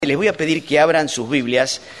Les voy a pedir que abran sus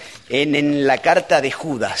Biblias en la carta de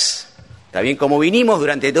Judas. ¿Está bien? Como vinimos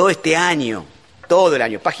durante todo este año, todo el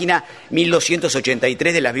año, página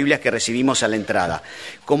 1283 de las Biblias que recibimos a la entrada.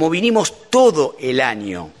 Como vinimos todo el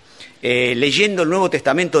año leyendo el Nuevo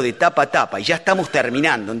Testamento de tapa a tapa, y ya estamos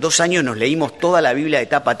terminando, en 2 años nos leímos toda la Biblia de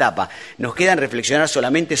tapa a tapa, nos quedan reflexionar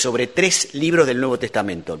solamente sobre 3 libros del Nuevo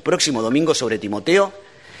Testamento. El próximo domingo sobre Timoteo,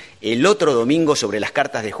 el otro domingo sobre las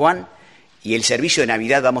cartas de Juan, y el servicio de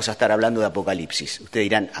Navidad vamos a estar hablando de Apocalipsis. Ustedes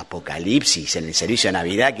dirán, ¿Apocalipsis en el servicio de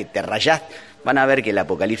Navidad? Que te rayás. Van a ver que el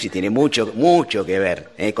Apocalipsis tiene mucho que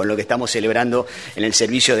ver con lo que estamos celebrando en el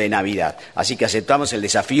servicio de Navidad. Así que aceptamos el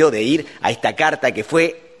desafío de ir a esta carta que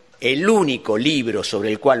fue el único libro sobre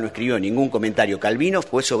el cual no escribió ningún comentario Calvino,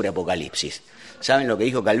 fue sobre Apocalipsis. ¿Saben lo que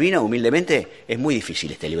dijo Calvino? Humildemente, es muy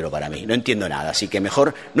difícil este libro para mí, no entiendo nada, así que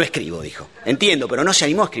mejor no escribo, dijo. Entiendo, pero no se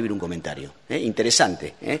animó a escribir un comentario.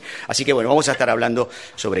 Interesante. Así que bueno, vamos a estar hablando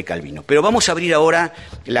sobre Calvino. Pero vamos a abrir ahora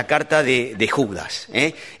la carta de Judas.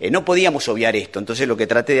 No podíamos obviar esto, entonces lo que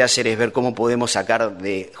traté de hacer es ver cómo podemos sacar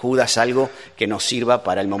de Judas algo que nos sirva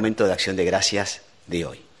para el momento de acción de gracias de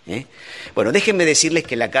hoy. Bueno, déjenme decirles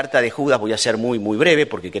que la carta de Judas, voy a ser muy breve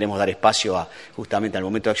porque queremos dar espacio justamente al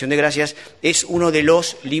momento de acción de gracias, es uno de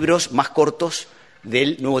los libros más cortos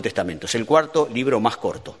del Nuevo Testamento, es el 4.º libro más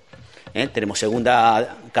corto. Tenemos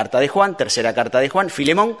segunda carta de Juan, tercera carta de Juan,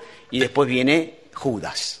 Filemón, y después viene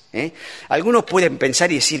Judas. Algunos pueden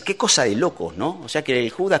pensar y decir, qué cosa de locos, ¿no? O sea que el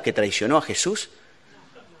Judas que traicionó a Jesús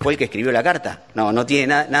fue el que escribió la carta. No tiene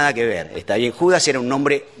nada que ver. Está bien, Judas era un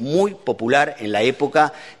nombre muy popular en la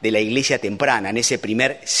época de la iglesia temprana, en ese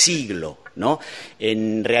primer siglo, ¿no?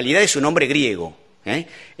 En realidad es un nombre griego,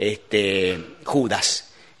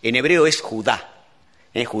 Judas. En hebreo es Judá.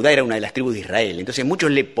 Judá era una de las tribus de Israel. Entonces muchos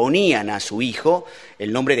le ponían a su hijo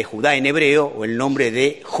el nombre de Judá en hebreo o el nombre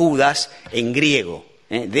de Judas en griego.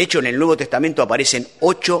 De hecho, en el Nuevo Testamento aparecen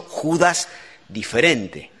 8 Judas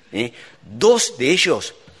diferentes. 2 de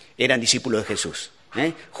ellos eran discípulos de Jesús.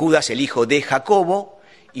 Judas, el hijo de Jacobo,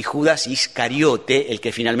 y Judas Iscariote, el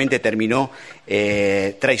que finalmente terminó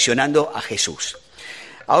traicionando a Jesús.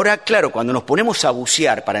 Ahora, claro, cuando nos ponemos a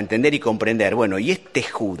bucear para entender y comprender, bueno, ¿y este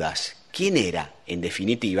Judas quién era, en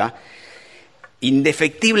definitiva?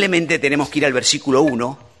 Indefectiblemente tenemos que ir al versículo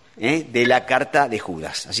 1 de la carta de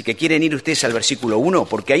Judas. Así que ¿quieren ir ustedes al versículo 1?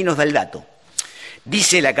 Porque ahí nos da el dato.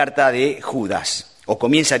 Dice la carta de Judas, o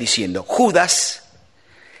comienza diciendo, Judas,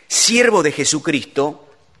 siervo de Jesucristo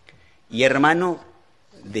y hermano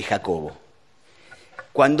de Jacobo.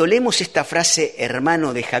 Cuando leemos esta frase,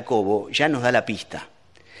 hermano de Jacobo, ya nos da la pista.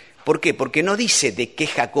 ¿Por qué? Porque no dice de qué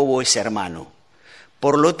Jacobo es hermano.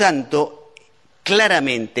 Por lo tanto,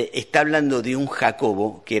 claramente está hablando de un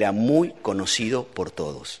Jacobo que era muy conocido por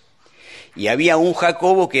todos. Y había un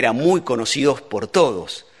Jacobo que era muy conocido por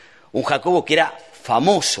todos. Un Jacobo que era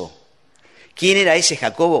famoso. ¿Quién era ese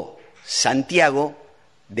Jacobo? Santiago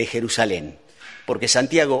de Jerusalén, porque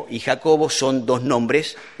Santiago y Jacobo son 2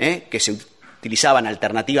 nombres que se utilizaban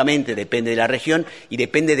alternativamente, depende de la región y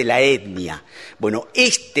depende de la etnia. Bueno,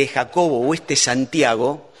 este Jacobo o este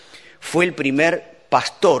Santiago fue el primer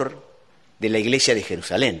pastor de la iglesia de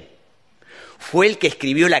Jerusalén. Fue el que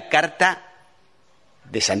escribió la carta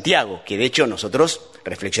de Santiago, que de hecho nosotros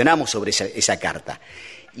reflexionamos sobre esa carta.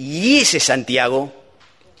 Y ese Santiago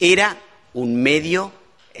era un medio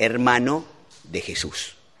hermano de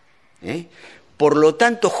Jesús. Por lo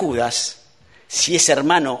tanto, Judas, si es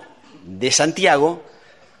hermano de Santiago,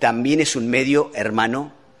 también es un medio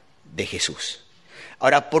hermano de Jesús.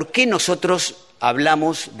 Ahora, ¿por qué nosotros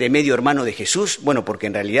hablamos de medio hermano de Jesús? Bueno, porque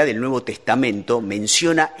en realidad el Nuevo Testamento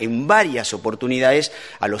menciona en varias oportunidades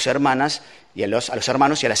a los hermanos y a las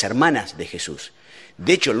hermanas de Jesús.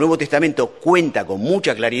 De hecho, el Nuevo Testamento cuenta con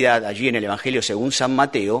mucha claridad allí en el Evangelio según San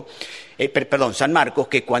Marcos,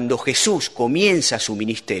 que cuando Jesús comienza su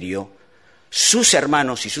ministerio, sus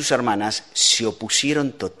hermanos y sus hermanas se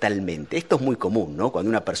opusieron totalmente. Esto es muy común, ¿no? Cuando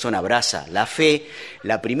una persona abraza la fe,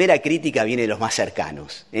 la primera crítica viene de los más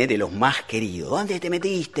cercanos, de los más queridos. ¿Dónde te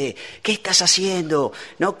metiste? ¿Qué estás haciendo?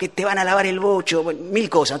 ¿No? Que te van a lavar el bocho, 1000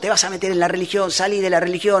 cosas. Te vas a meter en la religión, salí de la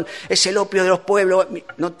religión, es el opio de los pueblos.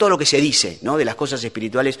 No, todo lo que se dice, ¿no? De las cosas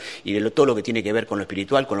espirituales y de todo lo que tiene que ver con lo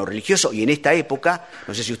espiritual, con lo religioso. Y en esta época,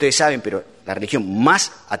 no sé si ustedes saben, pero la religión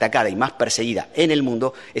más atacada y más perseguida en el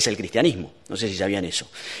mundo es el cristianismo. No sé si sabían eso.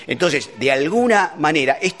 Entonces, de alguna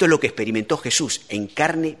manera, esto es lo que experimentó Jesús en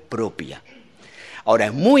carne propia. Ahora,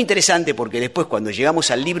 es muy interesante porque después, cuando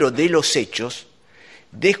llegamos al libro de los Hechos,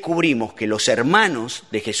 descubrimos que los hermanos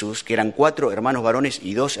de Jesús, que eran 4 hermanos varones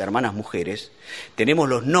y 2 hermanas mujeres, tenemos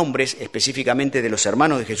los nombres específicamente de los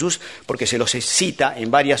hermanos de Jesús porque se los cita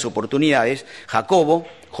en varias oportunidades: Jacobo,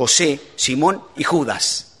 José, Simón y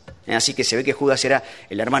Judas. Así que se ve que Judas era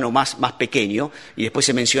el hermano más pequeño, y después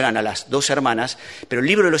se mencionan a las 2 hermanas, pero el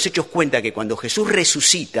libro de los Hechos cuenta que cuando Jesús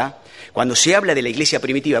resucita, cuando se habla de la iglesia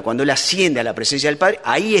primitiva, cuando Él asciende a la presencia del Padre,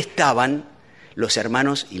 ahí estaban los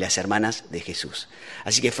hermanos y las hermanas de Jesús.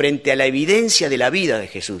 Así que frente a la evidencia de la vida de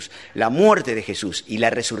Jesús, la muerte de Jesús y la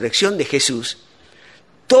resurrección de Jesús,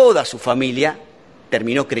 toda su familia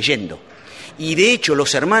terminó creyendo. Y de hecho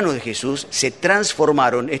los hermanos de Jesús se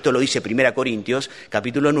transformaron, esto lo dice 1 Corintios,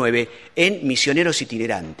 capítulo 9, en misioneros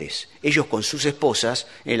itinerantes. Ellos con sus esposas,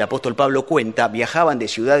 el apóstol Pablo cuenta, viajaban de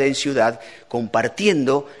ciudad en ciudad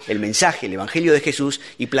compartiendo el mensaje, el evangelio de Jesús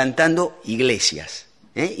y plantando iglesias.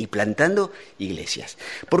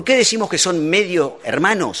 ¿Por qué decimos que son medio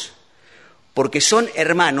hermanos? Porque son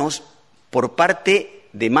hermanos por parte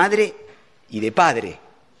de madre y de padre.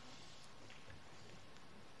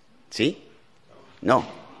 ¿Sí? No.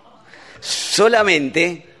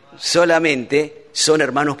 Solamente son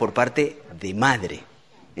hermanos por parte de madre.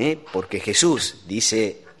 Porque Jesús,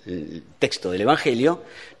 dice el texto del Evangelio,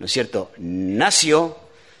 ¿no es cierto?, nació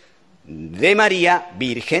de María,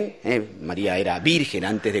 virgen, María era virgen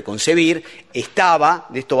antes de concebir, estaba,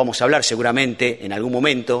 de esto vamos a hablar seguramente en algún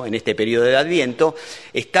momento en este periodo de Adviento,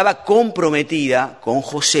 estaba comprometida con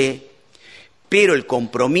José, pero el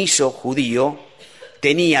compromiso judío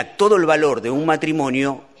tenía todo el valor de un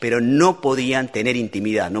matrimonio, pero no podían tener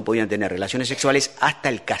intimidad, no podían tener relaciones sexuales hasta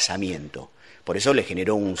el casamiento. Por eso le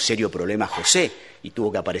generó un serio problema a José y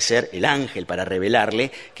tuvo que aparecer el ángel para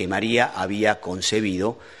revelarle que María había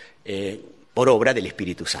concebido por obra del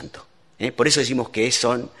Espíritu Santo. Por eso decimos que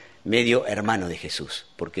son medio hermano de Jesús,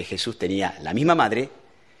 porque Jesús tenía la misma madre,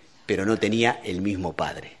 pero no tenía el mismo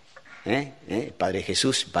padre. Padre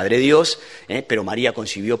Jesús, Padre Dios, pero María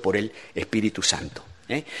concibió por el Espíritu Santo.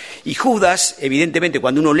 Y Judas, evidentemente,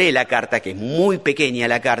 cuando uno lee la carta, que es muy pequeña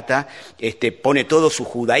la carta, pone todo su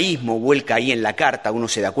judaísmo, vuelca ahí en la carta, uno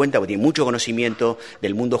se da cuenta porque tiene mucho conocimiento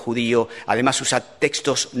del mundo judío, además usa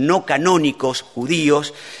textos no canónicos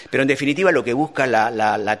judíos, pero en definitiva lo que busca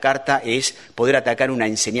la carta es poder atacar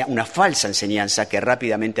una falsa enseñanza que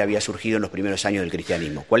rápidamente había surgido en los primeros años del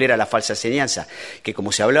cristianismo. ¿Cuál era la falsa enseñanza? Que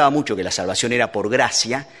como se hablaba mucho que la salvación era por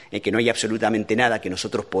gracia, que no hay absolutamente nada que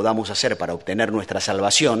nosotros podamos hacer para obtener nuestra salvación,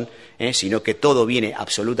 sino que todo viene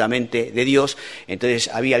absolutamente de Dios. Entonces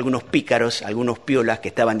había algunos pícaros, algunos piolas que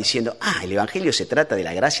estaban diciendo: el Evangelio se trata de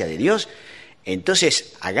la gracia de Dios,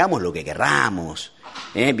 entonces hagamos lo que querramos,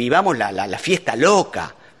 vivamos la fiesta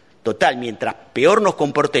loca. Total, mientras peor nos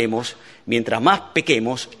comportemos, mientras más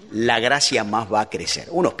pequemos, la gracia más va a crecer.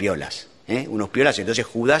 Unos piolas. Entonces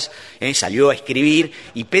Judas salió a escribir,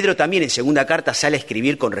 y Pedro también en segunda carta sale a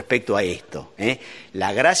escribir con respecto a esto.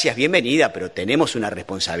 La gracia es bienvenida, pero tenemos una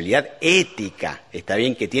responsabilidad ética, está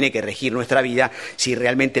bien, que tiene que regir nuestra vida si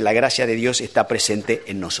realmente la gracia de Dios está presente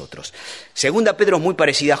en nosotros. Segunda Pedro es muy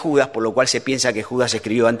parecida a Judas, por lo cual se piensa que Judas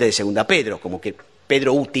escribió antes de segunda Pedro, como que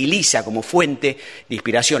Pedro utiliza como fuente de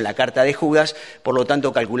inspiración la carta de Judas, por lo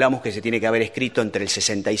tanto calculamos que se tiene que haber escrito entre el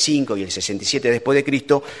 65 y el 67 después de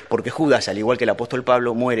Cristo, porque Judas, al igual que el apóstol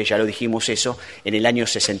Pablo, muere, ya lo dijimos eso, en el año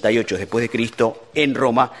 68 después de Cristo, en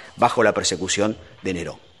Roma, bajo la persecución de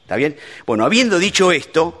Nerón. ¿Está bien? Bueno, habiendo dicho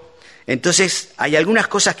esto, entonces hay algunas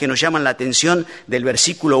cosas que nos llaman la atención del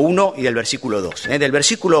versículo 1 y del versículo 2. Del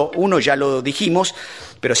versículo 1 ya lo dijimos,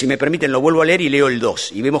 pero si me permiten lo vuelvo a leer y leo el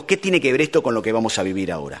 2, y vemos qué tiene que ver esto con lo que vamos a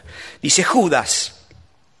vivir ahora. Dice: Judas,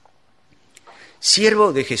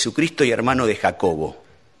 siervo de Jesucristo y hermano de Jacobo.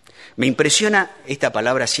 Me impresiona esta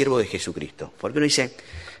palabra siervo de Jesucristo, porque uno dice,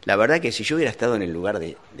 la verdad que si yo hubiera estado en el lugar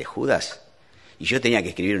de Judas y yo tenía que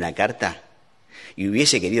escribir una carta y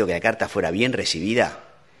hubiese querido que la carta fuera bien recibida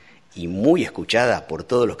y muy escuchada por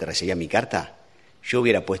todos los que recibían mi carta, yo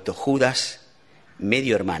hubiera puesto Judas,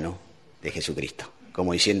 medio hermano de Jesucristo,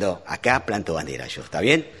 como diciendo, acá planto bandera yo, ¿está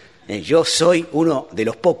bien? Yo soy uno de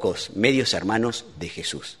los pocos medios hermanos de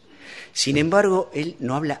Jesús. Sin embargo, él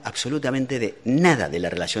no habla absolutamente de nada de la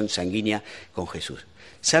relación sanguínea con Jesús.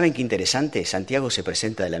 ¿Saben qué interesante? Santiago se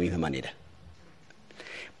presenta de la misma manera.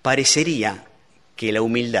 Parecería que la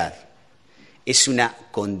humildad es una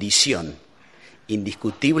condición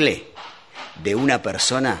indiscutible de una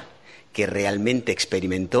persona que realmente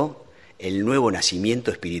experimentó el nuevo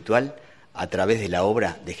nacimiento espiritual a través de la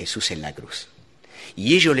obra de Jesús en la cruz.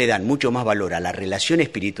 Y ellos le dan mucho más valor a la relación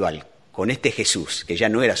espiritual con este Jesús, que ya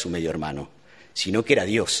no era su medio hermano, sino que era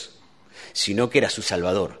Dios, sino que era su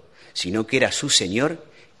Salvador, sino que era su Señor,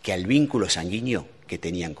 que al vínculo sanguíneo que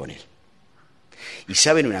tenían con Él. Y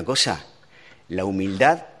 ¿saben una cosa? La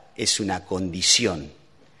humildad es una condición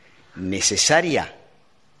necesaria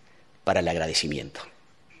para el agradecimiento.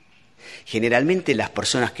 Generalmente las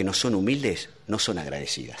personas que no son humildes no son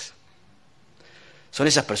agradecidas. Son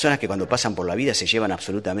esas personas que cuando pasan por la vida se llevan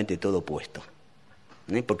absolutamente todo puesto.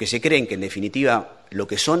 Porque se creen que en definitiva lo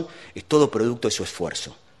que son es todo producto de su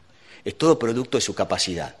esfuerzo, es todo producto de su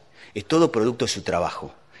capacidad, es todo producto de su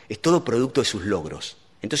trabajo, es todo producto de sus logros.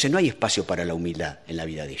 Entonces no hay espacio para la humildad en la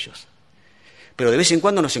vida de ellos. Pero de vez en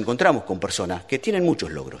cuando nos encontramos con personas que tienen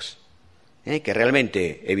muchos logros, que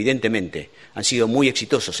realmente, evidentemente, han sido muy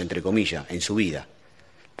exitosos, entre comillas, en su vida,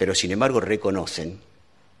 pero sin embargo reconocen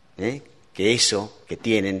que eso que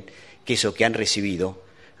tienen, que eso que han recibido,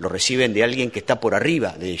 lo reciben de alguien que está por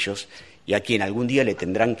arriba de ellos y a quien algún día le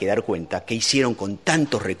tendrán que dar cuenta qué hicieron con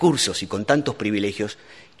tantos recursos y con tantos privilegios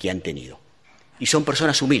que han tenido. Y son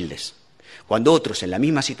personas humildes, cuando otros en la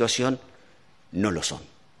misma situación no lo son.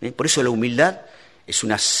 Por eso la humildad es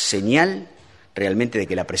una señal realmente de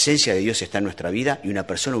que la presencia de Dios está en nuestra vida y una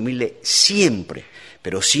persona humilde siempre,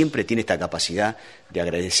 pero siempre tiene esta capacidad de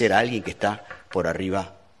agradecer a alguien que está por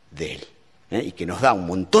arriba de él y que nos da un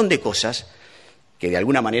montón de cosas que de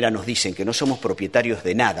alguna manera nos dicen que no somos propietarios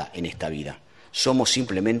de nada en esta vida, somos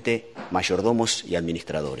simplemente mayordomos y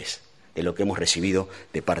administradores de lo que hemos recibido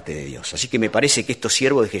de parte de Dios. Así que me parece que estos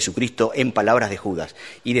siervos de Jesucristo, en palabras de Judas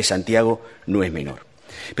y de Santiago, no es menor.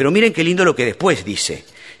 Pero miren qué lindo lo que después dice.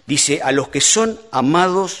 Dice, a los que son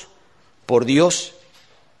amados por Dios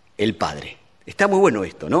el Padre. Está muy bueno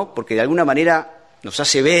esto, ¿no? Porque de alguna manera nos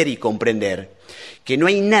hace ver y comprender que no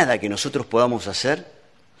hay nada que nosotros podamos hacer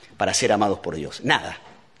para ser amados por Dios. Nada,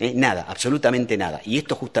 nada, absolutamente nada. Y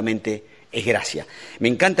esto justamente es gracia. Me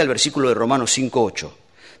encanta el versículo de Romanos 5:8.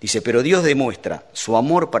 Dice, pero Dios demuestra su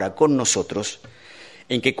amor para con nosotros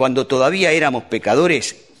en que cuando todavía éramos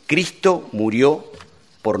pecadores, Cristo murió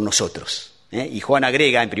por nosotros. Y Juan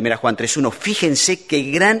agrega en 1 Juan 3:1, fíjense qué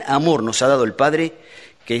gran amor nos ha dado el Padre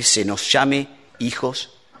que se nos llame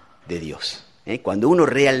hijos de Dios. Cuando uno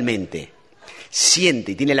realmente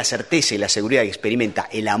siente y tiene la certeza y la seguridad que experimenta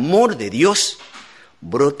el amor de Dios,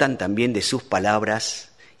 brotan también de sus palabras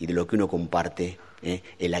y de lo que uno comparte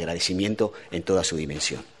el agradecimiento en toda su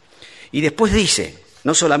dimensión. Y después dice,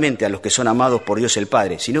 no solamente a los que son amados por Dios el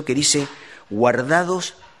Padre, sino que dice,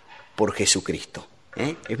 guardados por Jesucristo.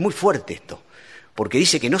 Es muy fuerte esto, porque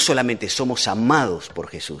dice que no solamente somos amados por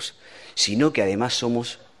Jesús, sino que además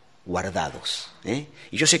somos guardados.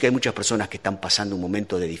 Y yo sé que hay muchas personas que están pasando un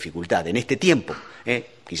momento de dificultad en este tiempo.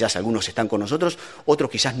 Quizás algunos están con nosotros, otros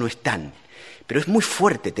quizás no están. Pero es muy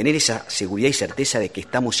fuerte tener esa seguridad y certeza de que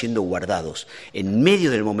estamos siendo guardados en medio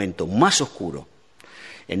del momento más oscuro,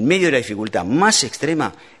 en medio de la dificultad más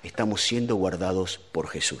extrema, estamos siendo guardados por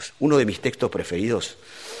Jesús. Uno de mis textos preferidos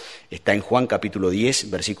está en Juan capítulo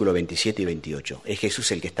 10, versículos 27 y 28. Es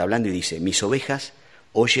Jesús el que está hablando y dice, mis ovejas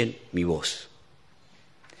oyen mi voz,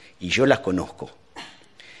 y yo las conozco,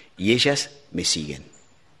 y ellas me siguen.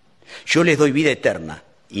 Yo les doy vida eterna,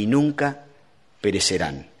 y nunca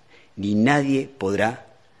perecerán, ni nadie podrá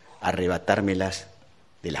arrebatármelas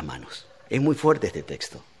de las manos. Es muy fuerte este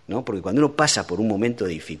texto, ¿no? Porque cuando uno pasa por un momento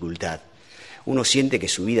de dificultad, uno siente que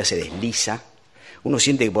su vida se desliza, uno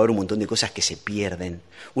siente que puede haber un montón de cosas que se pierden,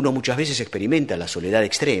 uno muchas veces experimenta la soledad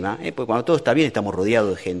extrema, porque cuando todo está bien estamos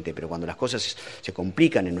rodeados de gente, pero cuando las cosas se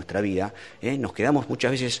complican en nuestra vida, nos quedamos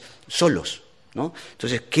muchas veces solos, ¿no?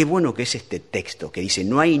 Entonces, qué bueno que es este texto que dice,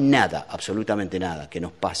 no hay nada, absolutamente nada, que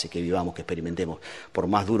nos pase, que vivamos, que experimentemos, por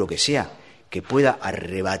más duro que sea, que pueda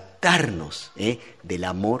arrebatarnos del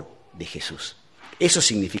amor de Jesús. Eso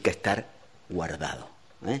significa estar guardado.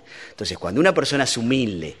 Entonces, cuando una persona es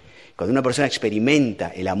humilde, cuando una persona experimenta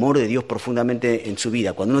el amor de Dios profundamente en su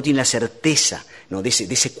vida, cuando uno tiene la certeza, ¿no?, de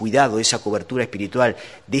ese cuidado, de esa cobertura espiritual,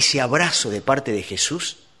 de ese abrazo de parte de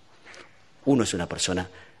Jesús, uno es una persona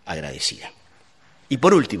agradecida. Y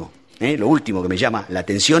por último, lo último que me llama la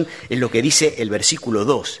atención es lo que dice el versículo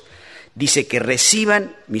 2. Dice que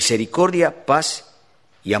reciban misericordia, paz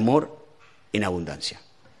y amor en abundancia.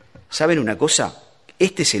 ¿Saben una cosa?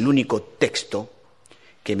 Este es el único texto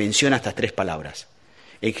que menciona estas tres palabras.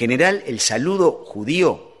 En general, el saludo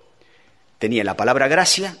judío tenía la palabra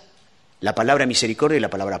gracia, la palabra misericordia y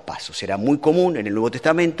la palabra paz. O sea, era muy común en el Nuevo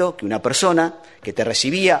Testamento que una persona que te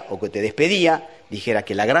recibía o que te despedía dijera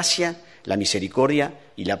que la gracia, la misericordia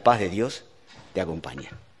y la paz de Dios te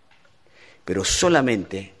acompañan. Pero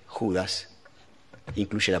solamente Judas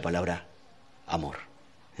incluye la palabra amor.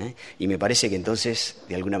 Y me parece que entonces,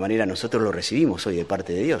 de alguna manera, nosotros lo recibimos hoy de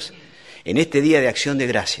parte de Dios. En este día de acción de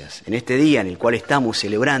gracias, en este día en el cual estamos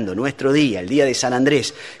celebrando nuestro día, el día de San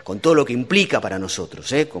Andrés, con todo lo que implica para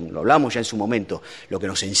nosotros, como lo hablamos ya en su momento, lo que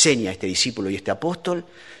nos enseña este discípulo y este apóstol,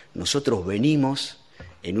 nosotros venimos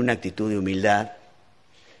en una actitud de humildad,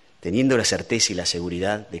 teniendo la certeza y la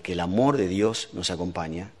seguridad de que el amor de Dios nos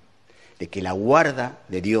acompaña, de que la guarda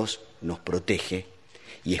de Dios nos protege,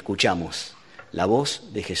 y escuchamos la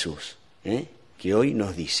voz de Jesús, que hoy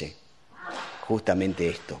nos dice justamente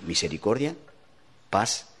esto: misericordia,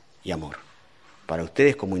 paz y amor, para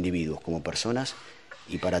ustedes como individuos, como personas,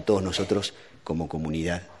 y para todos nosotros como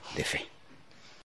comunidad de fe.